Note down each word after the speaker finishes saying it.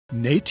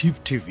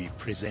Native TV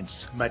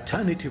presents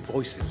Maternity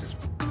Voices.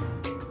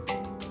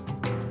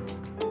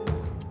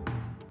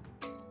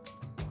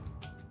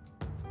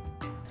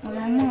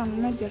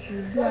 Najja ku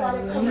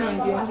ddwaliro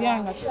emirundi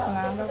ebyanga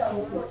tufunanga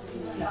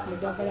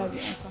kudagala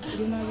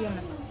byonna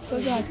byonna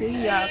koza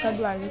ati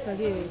akadwaliro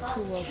kali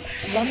etuwa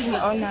bafuna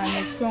onana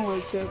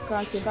ekitongole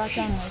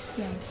kyebatamu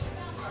esimba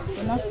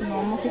onafuna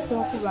omukisa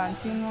okuba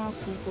nti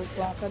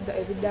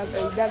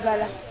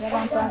eddagala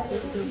yabampaate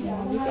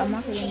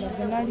amakerenda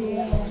genali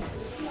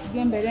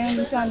gembere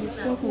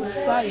ntandise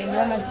okufa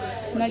yenna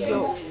najjo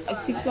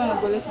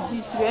ekitonogole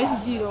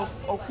kibaekigiire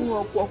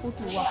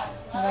okutuwa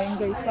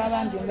nga ife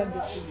abandi endadde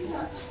kuzi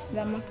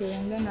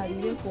lamakerenda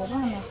nalireku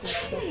obaana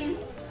kusa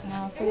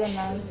nakola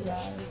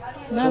nazaala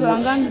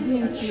nabanga ndi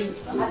nti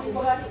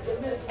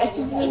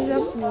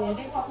ekiviireku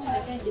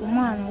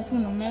omwana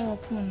okunumera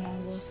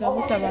okunongosa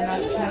butaba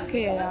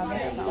nakeya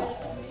yabasawo.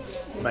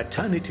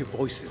 Maternity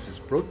Voices is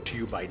brought to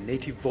you by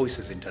Native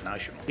Voices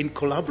International in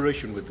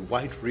collaboration with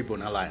White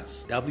Ribbon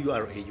Alliance,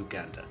 WRA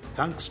Uganda,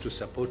 thanks to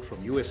support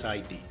from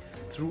USAID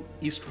through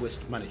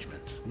East-West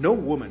Management. No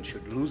woman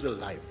should lose a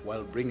life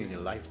while bringing a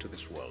life to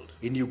this world.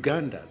 In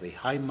Uganda, the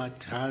high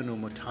maternal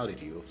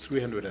mortality of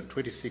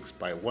 326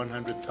 by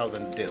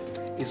 100,000 deaths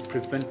is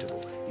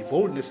preventable if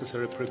all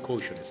necessary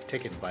precaution is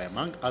taken by,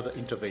 among other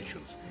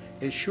interventions,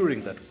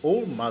 ensuring that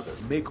all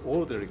mothers make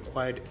all the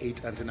required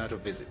 8 antenatal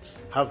visits,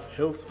 have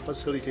health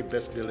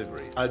facility-based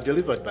delivery, are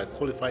delivered by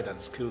qualified and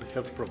skilled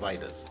health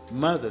providers.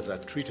 Mothers are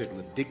treated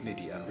with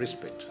dignity and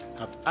respect,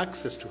 have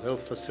access to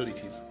health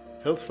facilities.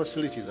 Health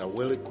facilities are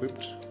well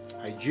equipped,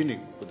 hygienic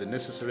with the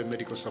necessary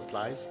medical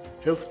supplies.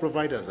 Health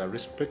providers are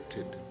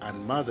respected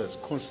and mothers'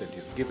 consent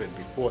is given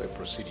before a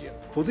procedure.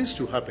 For this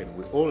to happen,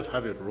 we all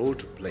have a role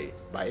to play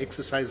by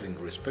exercising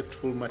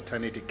respectful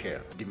maternity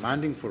care,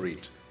 demanding for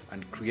it,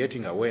 and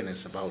creating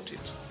awareness about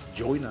it.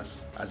 Join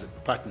us as a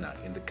partner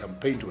in the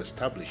campaign to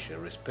establish a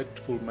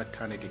respectful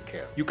maternity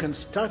care. You can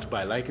start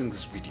by liking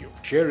this video,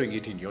 sharing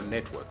it in your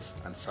networks,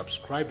 and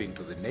subscribing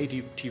to the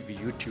Native TV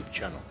YouTube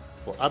channel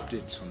for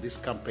updates on this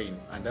campaign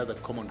and other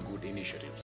common good initiatives.